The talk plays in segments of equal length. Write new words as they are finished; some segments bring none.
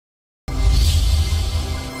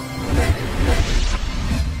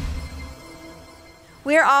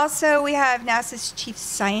We have NASA's chief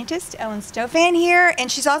scientist, Ellen Stofan, here,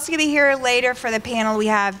 and she's also going to be here later for the panel we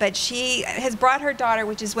have, but she has brought her daughter,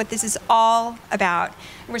 which is what this is all about.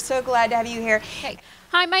 We're so glad to have you here. Okay.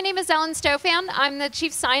 Hi, my name is Ellen Stofan. I'm the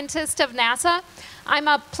chief scientist of NASA. I'm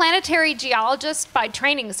a planetary geologist by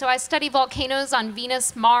training, so I study volcanoes on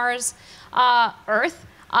Venus, Mars, Earth,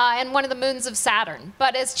 and one of the moons of Saturn.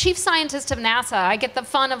 But as chief scientist of NASA, I get the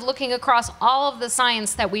fun of looking across all of the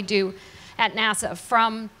science that we do at NASA,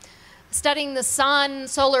 from studying the sun,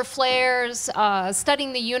 solar flares,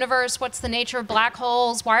 studying the universe, what's the nature of black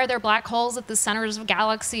holes, why are there black holes at the centers of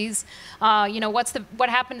galaxies, what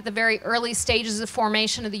happened at the very early stages of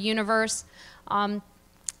formation of the universe,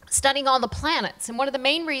 studying all the planets. And one of the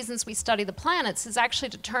main reasons we study the planets is actually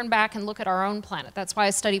to turn back and look at our own planet. That's why I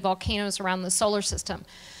study volcanoes around the solar system,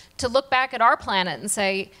 to look back at our planet and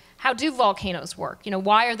say, how do volcanoes work?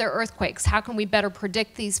 Why are there earthquakes? How can we better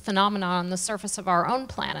predict these phenomena on the surface of our own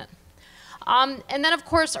planet? And then, of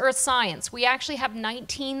course, Earth science. We actually have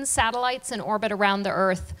 19 satellites in orbit around the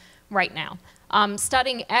Earth right now,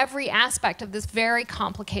 studying every aspect of this very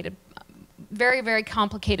complicated, very, very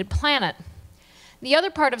complicated planet. The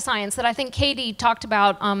other part of science that I think Katie talked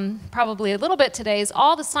about probably a little bit today is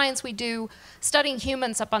all the science we do studying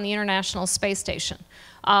humans up on the International Space Station,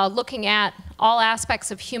 looking at all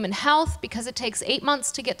aspects of human health, because it takes 8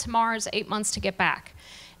 months to get to Mars, 8 months to get back.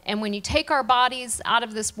 And when you take our bodies out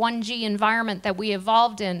of this 1G environment that we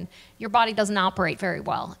evolved in, your body doesn't operate very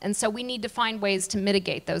well. And so we need to find ways to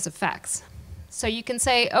mitigate those effects. So you can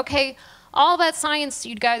say, okay, all that science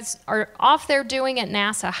you guys are off there doing at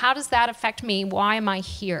NASA, how does that affect me? Why am I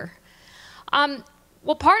here?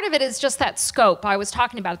 Well, part of it is just that scope I was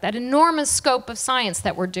talking about, that enormous scope of science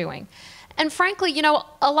that we're doing. And frankly,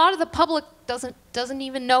 a lot of the public doesn't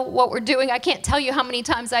even know what we're doing. I can't tell you how many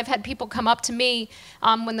times I've had people come up to me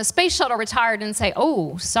when the space shuttle retired and say,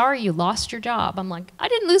 oh, sorry, you lost your job. I'm like, I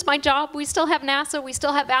didn't lose my job. We still have NASA. We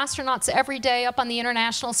still have astronauts every day up on the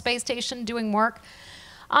International Space Station doing work.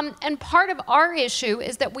 And part of our issue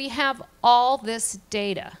is that we have all this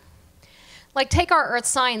data. Like, take our Earth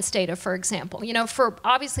science data, for example.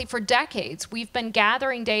 Obviously for decades, we've been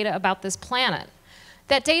gathering data about this planet.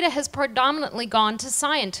 That data has predominantly gone to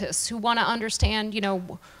scientists who want to understand,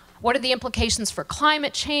 what are the implications for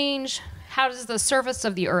climate change? How does the surface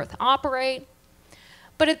of the Earth operate?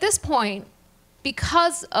 But at this point,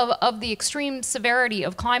 because of the extreme severity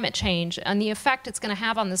of climate change and the effect it's going to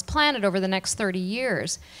have on this planet over the next 30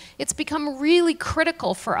 years, it's become really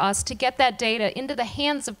critical for us to get that data into the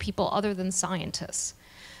hands of people other than scientists.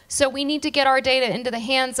 So we need to get our data into the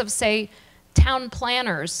hands of, say, town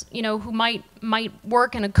planners, who might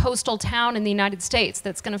work in a coastal town in the United States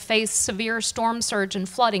that's going to face severe storm surge and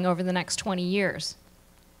flooding over the next 20 years.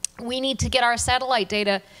 We need to get our satellite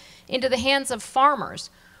data into the hands of farmers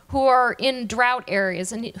who are in drought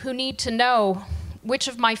areas and who need to know which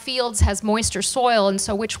of my fields has moisture soil, and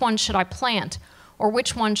so which one should I plant, or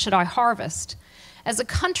which one should I harvest. As a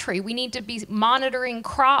country, we need to be monitoring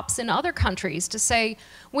crops in other countries to say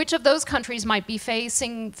which of those countries might be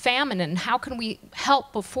facing famine and how can we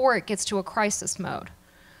help before it gets to a crisis mode.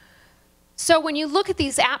 So when you look at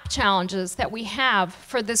these app challenges that we have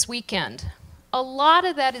for this weekend, a lot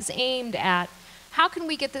of that is aimed at how can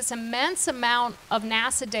we get this immense amount of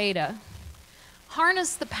NASA data,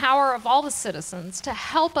 harness the power of all the citizens to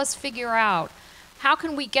help us figure out how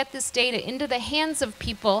can we get this data into the hands of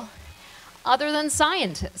people other than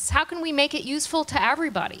scientists? How can we make it useful to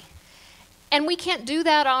everybody? And we can't do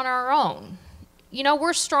that on our own.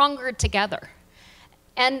 We're stronger together.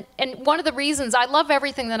 And one of the reasons, I love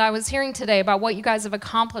everything that I was hearing today about what you guys have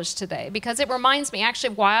accomplished today, because it reminds me actually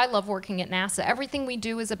of why I love working at NASA. Everything we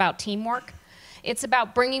do is about teamwork. It's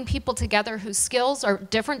about bringing people together whose skills are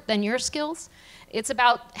different than your skills. It's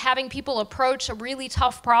about having people approach a really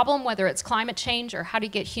tough problem, whether it's climate change or how to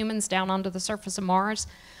get humans down onto the surface of Mars.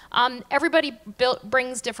 Everybody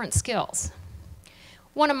brings different skills.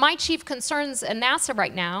 One of my chief concerns at NASA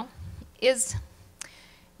right now is,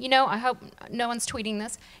 I hope no one's tweeting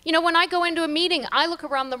this, when I go into a meeting, I look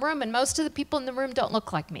around the room and most of the people in the room don't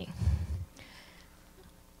look like me.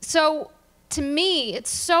 So to me, it's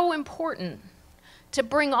so important to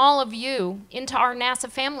bring all of you into our NASA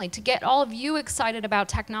family, to get all of you excited about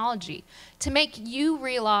technology, to make you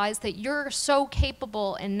realize that you're so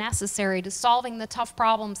capable and necessary to solving the tough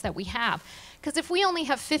problems that we have. Because if we only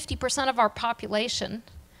have 50% of our population,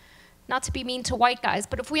 not to be mean to white guys,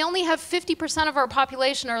 but if we only have 50% of our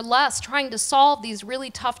population or less trying to solve these really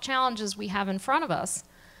tough challenges we have in front of us,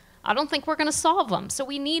 I don't think we're going to solve them. So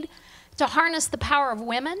we need to harness the power of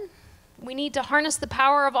women. We need to harness the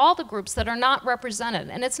power of all the groups that are not represented.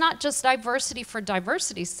 And it's not just diversity for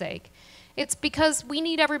diversity's sake. It's because we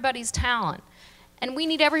need everybody's talent. And we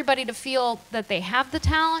need everybody to feel that they have the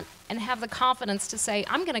talent and have the confidence to say,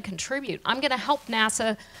 I'm going to contribute. I'm going to help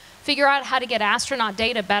NASA figure out how to get astronaut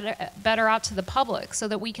data better out to the public so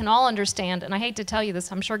that we can all understand. And I hate to tell you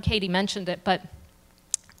this, I'm sure Katie mentioned it, but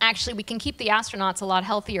actually we can keep the astronauts a lot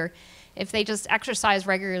healthier if they just exercise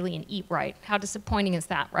regularly and eat right. How disappointing is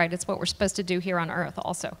that, right? It's what we're supposed to do here on Earth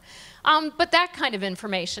also. But that kind of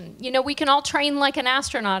information, you know, we can all train like an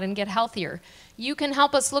astronaut and get healthier. You can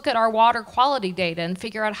help us look at our water quality data and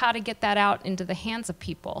figure out how to get that out into the hands of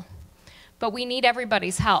people. But we need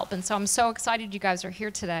everybody's help, and so I'm so excited you guys are here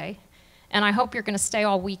today, and I hope you're going to stay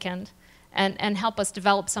all weekend and help us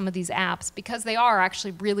develop some of these apps, because they are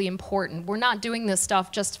actually really important. We're not doing this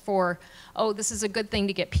stuff just for, oh, this is a good thing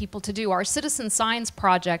to get people to do. Our citizen science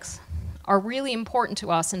projects are really important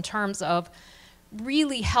to us in terms of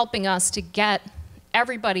really helping us to get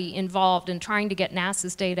everybody involved in trying to get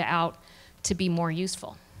NASA's data out to be more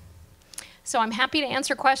useful. So I'm happy to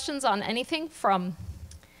answer questions on anything from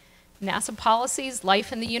NASA policies,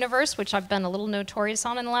 life in the universe, which I've been a little notorious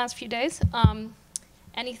on in the last few days.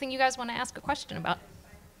 Anything you guys want to ask a question about?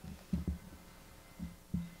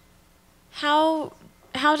 How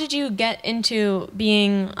did you get into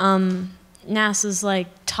being NASA's like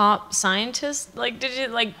top scientist? Like, did you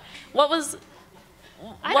like what was?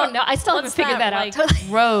 I don't know. I still haven't figured that out. Like,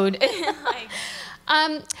 road.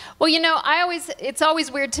 Well, you know, it's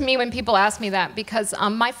always weird to me when people ask me that, because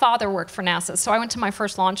my father worked for NASA. So I went to my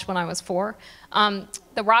first launch when I was 4.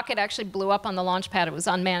 The rocket actually blew up on the launch pad. It was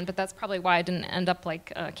unmanned, but that's probably why I didn't end up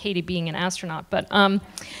like Katie being an astronaut. But I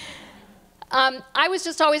was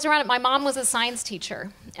just always around it. My mom was a science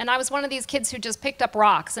teacher, and I was one of these kids who just picked up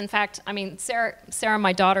rocks. In fact, I mean, Sarah,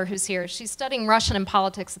 my daughter who's here, she's studying Russian and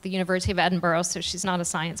politics at the University of Edinburgh, so she's not a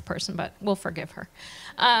science person, but we'll forgive her.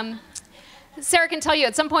 Sarah can tell you,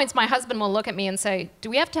 at some points, my husband will look at me and say, do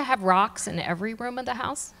we have to have rocks in every room of the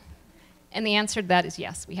house? And the answer to that is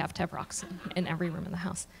yes, we have to have rocks in every room in the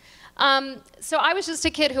house. So I was just a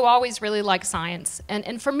kid who always really liked science.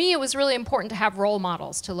 And for me, it was really important to have role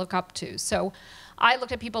models to look up to. So I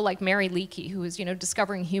looked at people like Mary Leakey, who was, you know,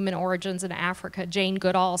 discovering human origins in Africa, Jane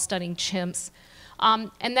Goodall studying chimps,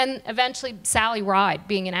 and then eventually Sally Ride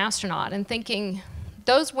being an astronaut, and thinking,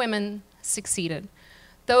 those women succeeded.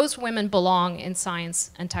 Those women belong in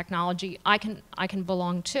science and technology. I can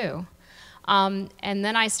belong too. And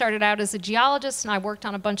then I started out as a geologist, and I worked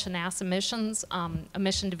on a bunch of NASA missions, a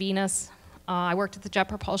mission to Venus. I worked at the Jet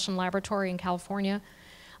Propulsion Laboratory in California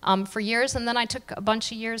for years, and then I took a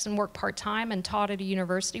bunch of years and worked part-time and taught at a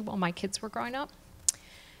university while my kids were growing up.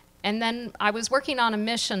 And then I was working on a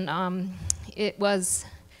mission. It was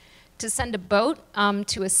to send a boat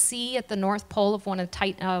to a sea at the North Pole of one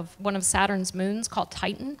of Saturn's moons called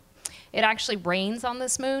Titan. It actually rains on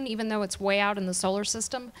this moon, even though it's way out in the solar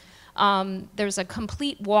system. There's a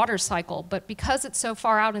complete water cycle, but because it's so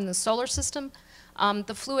far out in the solar system,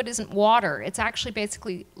 the fluid isn't water. It's actually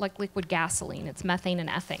basically like liquid gasoline. It's methane and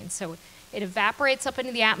ethane. So it evaporates up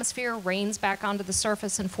into the atmosphere, rains back onto the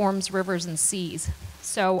surface, and forms rivers and seas.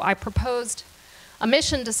 So I proposed a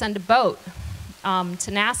mission to send a boat to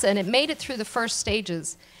NASA, and it made it through the first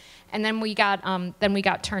stages, and then we got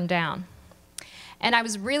turned down. And I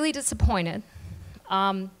was really disappointed,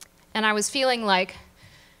 and I was feeling like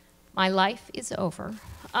my life is over.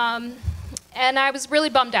 And I was really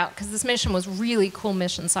bummed out, because this mission was a really cool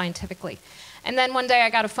mission scientifically. And then one day I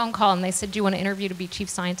got a phone call, and they said, do you want to interview to be chief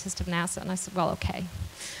scientist of NASA? And I said, well, okay.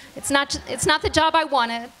 It's not the job I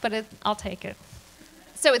wanted, but I'll take it.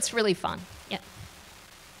 So it's really fun, yeah.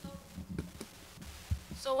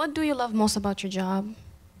 So what do you love most about your job?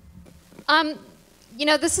 You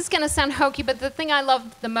know, this is going to sound hokey, but the thing I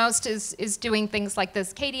love the most is doing things like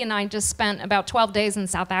this. Katie and I just spent about 12 days in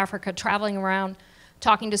South Africa traveling around,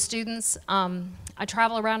 talking to students. I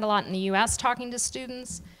travel around a lot in the US talking to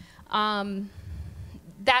students.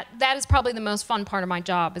 That is probably the most fun part of my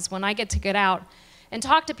job, is when I get out and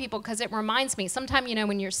talk to people, because it reminds me, sometimes, you know,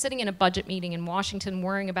 when you're sitting in a budget meeting in Washington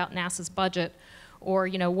worrying about NASA's budget, or,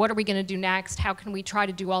 you know, what are we going to do next? How can we try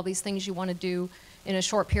to do all these things you want to do in a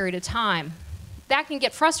short period of time? That can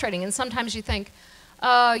get frustrating, and sometimes you think,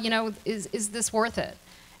 you know, is this worth it?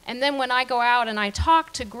 And then when I go out and I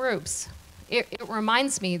talk to groups, it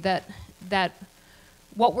reminds me that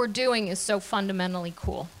what we're doing is so fundamentally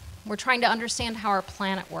cool. We're trying to understand how our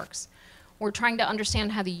planet works. We're trying to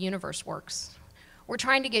understand how the universe works. We're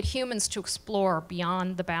trying to get humans to explore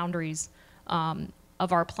beyond the boundaries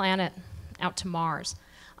of our planet out to Mars.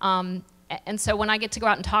 And so when I get to go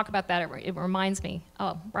out and talk about that, it reminds me,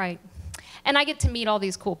 oh, right. And I get to meet all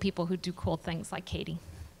these cool people who do cool things like Katie.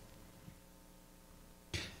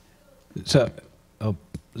 So, oh,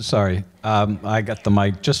 sorry, I got the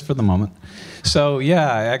mic just for the moment. So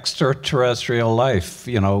yeah, extraterrestrial life,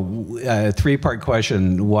 you know, three-part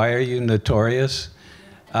question. Why are you notorious?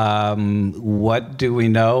 What do we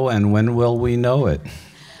know, and when will we know it?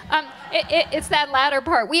 It's that latter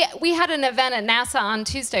part. We had an event at NASA on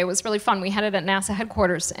Tuesday. It was really fun. We had it at NASA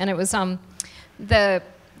headquarters, and it was the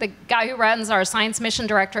guy who runs our science mission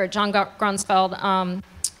director at John Grunsfeld,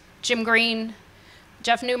 Jim Green,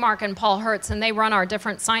 Jeff Newmark, and Paul Hertz, and they run our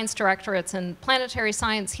different science directorates in planetary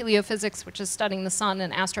science, heliophysics, which is studying the sun,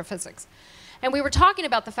 and astrophysics. And we were talking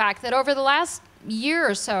about the fact that over the last year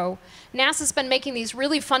or so, NASA's been making these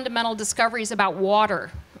really fundamental discoveries about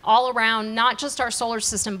water all around, not just our solar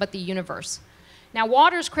system, but the universe. Now,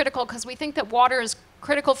 water is critical because we think that water is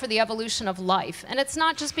critical for the evolution of life. And it's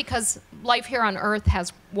not just because life here on Earth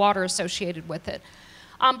has water associated with it.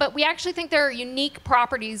 But we actually think there are unique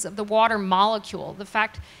properties of the water molecule. The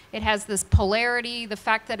fact it has this polarity, the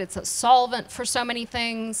fact that it's a solvent for so many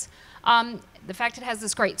things, the fact it has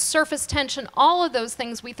this great surface tension, all of those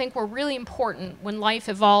things we think were really important when life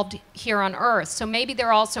evolved here on Earth. So maybe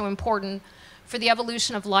they're also important for the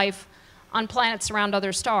evolution of life on planets around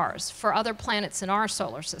other stars, for other planets in our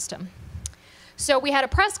solar system. So we had a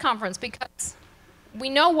press conference because we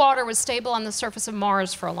know water was stable on the surface of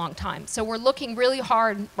Mars for a long time. So we're looking really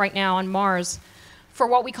hard right now on Mars for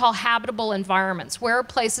what we call habitable environments. Where are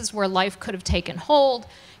places where life could have taken hold?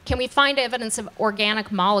 Can we find evidence of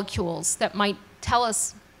organic molecules that might tell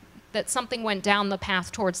us that something went down the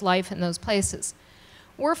path towards life in those places?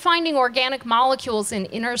 We're finding organic molecules in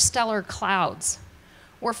interstellar clouds.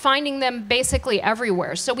 We're finding them basically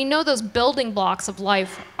everywhere. So we know those building blocks of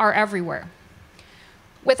life are everywhere.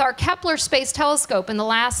 With our Kepler Space Telescope in the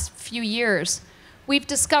last few years, we've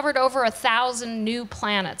discovered over 1,000 new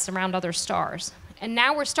planets around other stars. And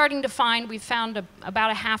now we're starting to find, we've found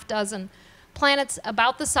about a half dozen planets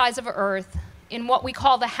about the size of Earth in what we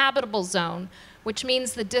call the habitable zone, which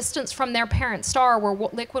means the distance from their parent star where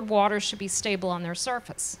liquid water should be stable on their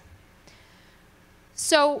surface.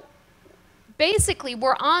 So basically,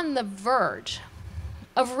 we're on the verge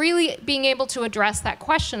of really being able to address that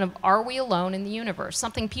question of, are we alone in the universe?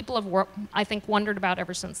 Something people have, I think, wondered about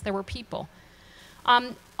ever since there were people.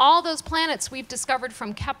 All those planets we've discovered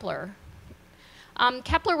from Kepler.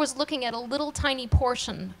 Kepler was looking at a little tiny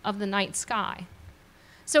portion of the night sky.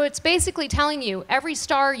 So it's basically telling you every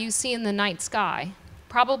star you see in the night sky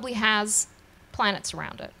probably has planets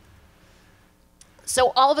around it.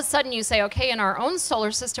 So all of a sudden you say, okay, in our own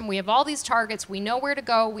solar system, we have all these targets, we know where to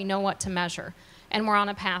go, we know what to measure, and we're on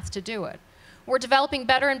a path to do it. We're developing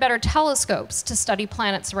better and better telescopes to study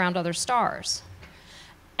planets around other stars.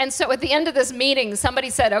 And so at the end of this meeting, somebody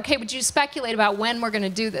said, okay, would you speculate about when we're going to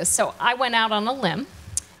do this? So I went out on a limb,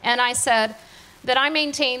 and I said that I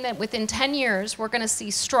maintain that within 10 years, we're going to see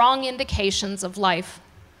strong indications of life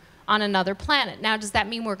on another planet. Now, does that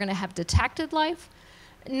mean we're going to have detected life?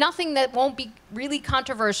 Nothing that won't be really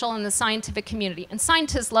controversial in the scientific community. And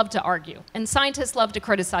scientists love to argue, and scientists love to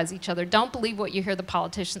criticize each other. Don't believe what you hear the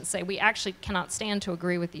politicians say. We actually cannot stand to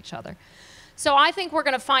agree with each other. So I think we're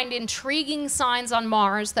going to find intriguing signs on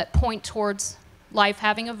Mars that point towards life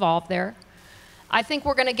having evolved there. I think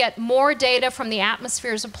we're going to get more data from the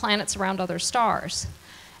atmospheres of planets around other stars.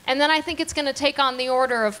 And then I think it's going to take on the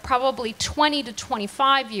order of probably 20 to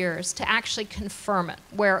 25 years to actually confirm it,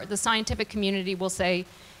 where the scientific community will say,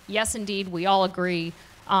 yes, indeed, we all agree,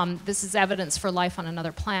 this is evidence for life on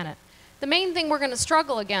another planet. The main thing we're going to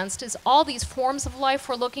struggle against is all these forms of life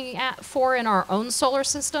we're looking for in our own solar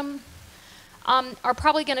system are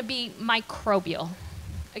probably going to be microbial.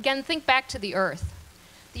 Again, think back to the Earth.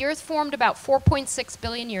 The Earth formed about 4.6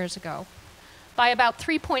 billion years ago. By about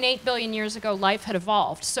 3.8 billion years ago, life had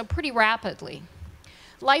evolved, so pretty rapidly.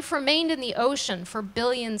 Life remained in the ocean for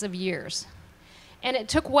billions of years. And it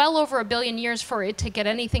took well over 1 billion years for it to get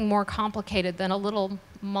anything more complicated than a little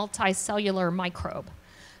multicellular microbe.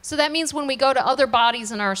 So that means when we go to other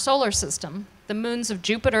bodies in our solar system, the moons of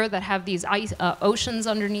Jupiter that have these oceans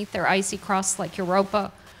underneath their icy crusts like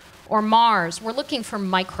Europa, or Mars, we're looking for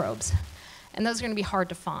microbes. And those are going to be hard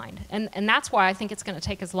to find. And that's why I think it's going to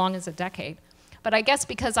take as long as a decade. But I guess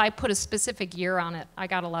because I put a specific year on it, I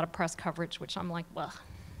got a lot of press coverage, which I'm like, well.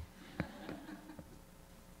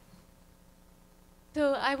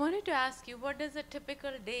 So I wanted to ask you, what does a typical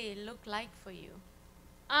day look like for you?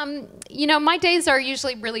 You know, my days are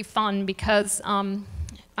usually really fun because I'm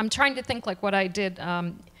trying to think like what I did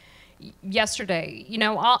yesterday. You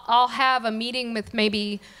know, I'll have a meeting with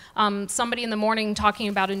maybe somebody in the morning talking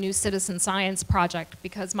about a new citizen science project,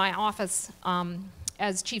 because my office,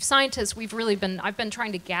 as chief scientist, I've been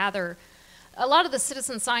trying to gather a lot of the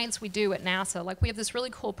citizen science we do at NASA. Like, we have this really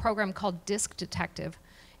cool program called Disk Detective.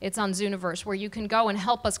 It's on Zooniverse, where you can go and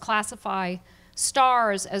help us classify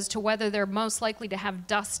stars as to whether they're most likely to have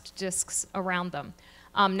dust disks around them.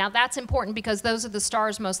 Now that's important because those are the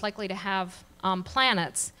stars most likely to have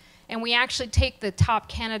planets. And we actually take the top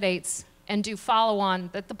candidates and do follow-on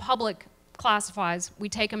that the public classifies. We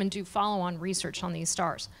take them and do follow-on research on these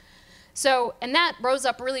stars. So, and that rose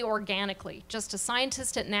up really organically. Just a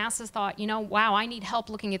scientist at NASA thought, you know, wow, I need help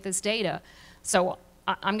looking at this data. So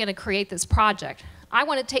I'm going to create this project. I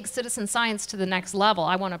want to take citizen science to the next level.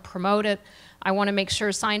 I want to promote it. I want to make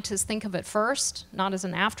sure scientists think of it first, not as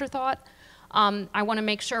an afterthought. I want to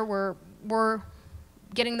make sure we're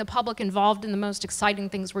getting the public involved in the most exciting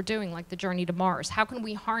things we're doing, like the journey to Mars. How can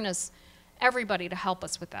we harness everybody to help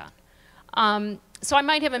us with that? So I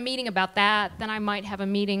might have a meeting about that. Then I might have a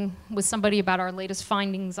meeting with somebody about our latest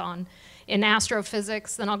findings in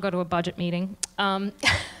astrophysics. Then I'll go to a budget meeting. I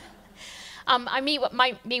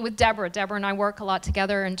might meet with Deborah. Deborah and I work a lot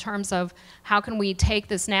together in terms of how can we take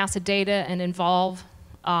this NASA data and involve,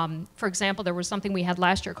 for example, there was something we had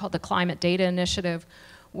last year called the Climate Data Initiative,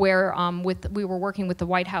 where we were working with the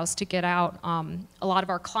White House to get out a lot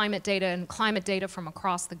of our climate data and climate data from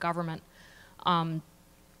across the government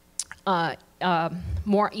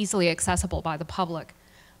more easily accessible by the public.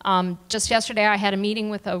 Just yesterday I had a meeting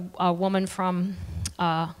with a woman from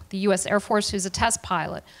the US Air Force who's a test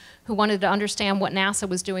pilot, who wanted to understand what NASA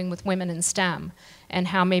was doing with women in STEM and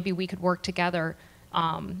how maybe we could work together.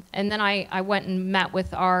 And then I went and met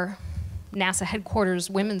with our NASA headquarters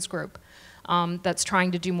women's group that's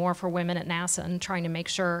trying to do more for women at NASA and trying to make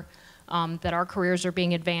sure that our careers are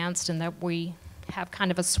being advanced and that we have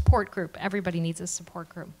kind of a support group. Everybody needs a support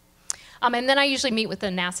group. And then I usually meet with the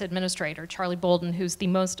NASA administrator, Charlie Bolden, who's the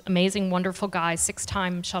most amazing, wonderful guy,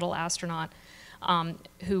 6-time shuttle astronaut,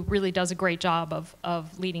 who really does a great job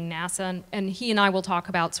of leading NASA. And he and I will talk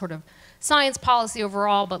about sort of science policy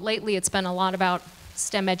overall, but lately it's been a lot about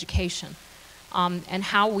STEM education and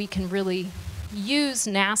how we can really use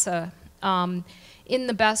NASA in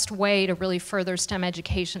the best way to really further STEM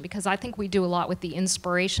education, because I think we do a lot with the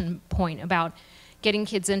inspiration point about getting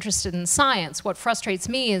kids interested in science. What frustrates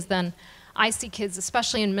me is then I see kids,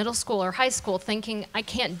 especially in middle school or high school, thinking, I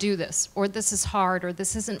can't do this, or this is hard, or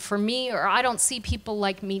this isn't for me, or I don't see people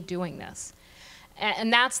like me doing this.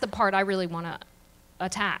 And that's the part I really want to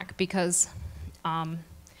attack, because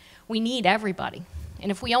we need everybody.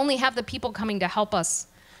 And if we only have the people coming to help us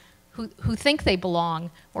who think they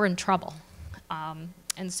belong, we're in trouble.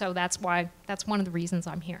 And so that's one of the reasons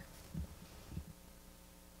I'm here.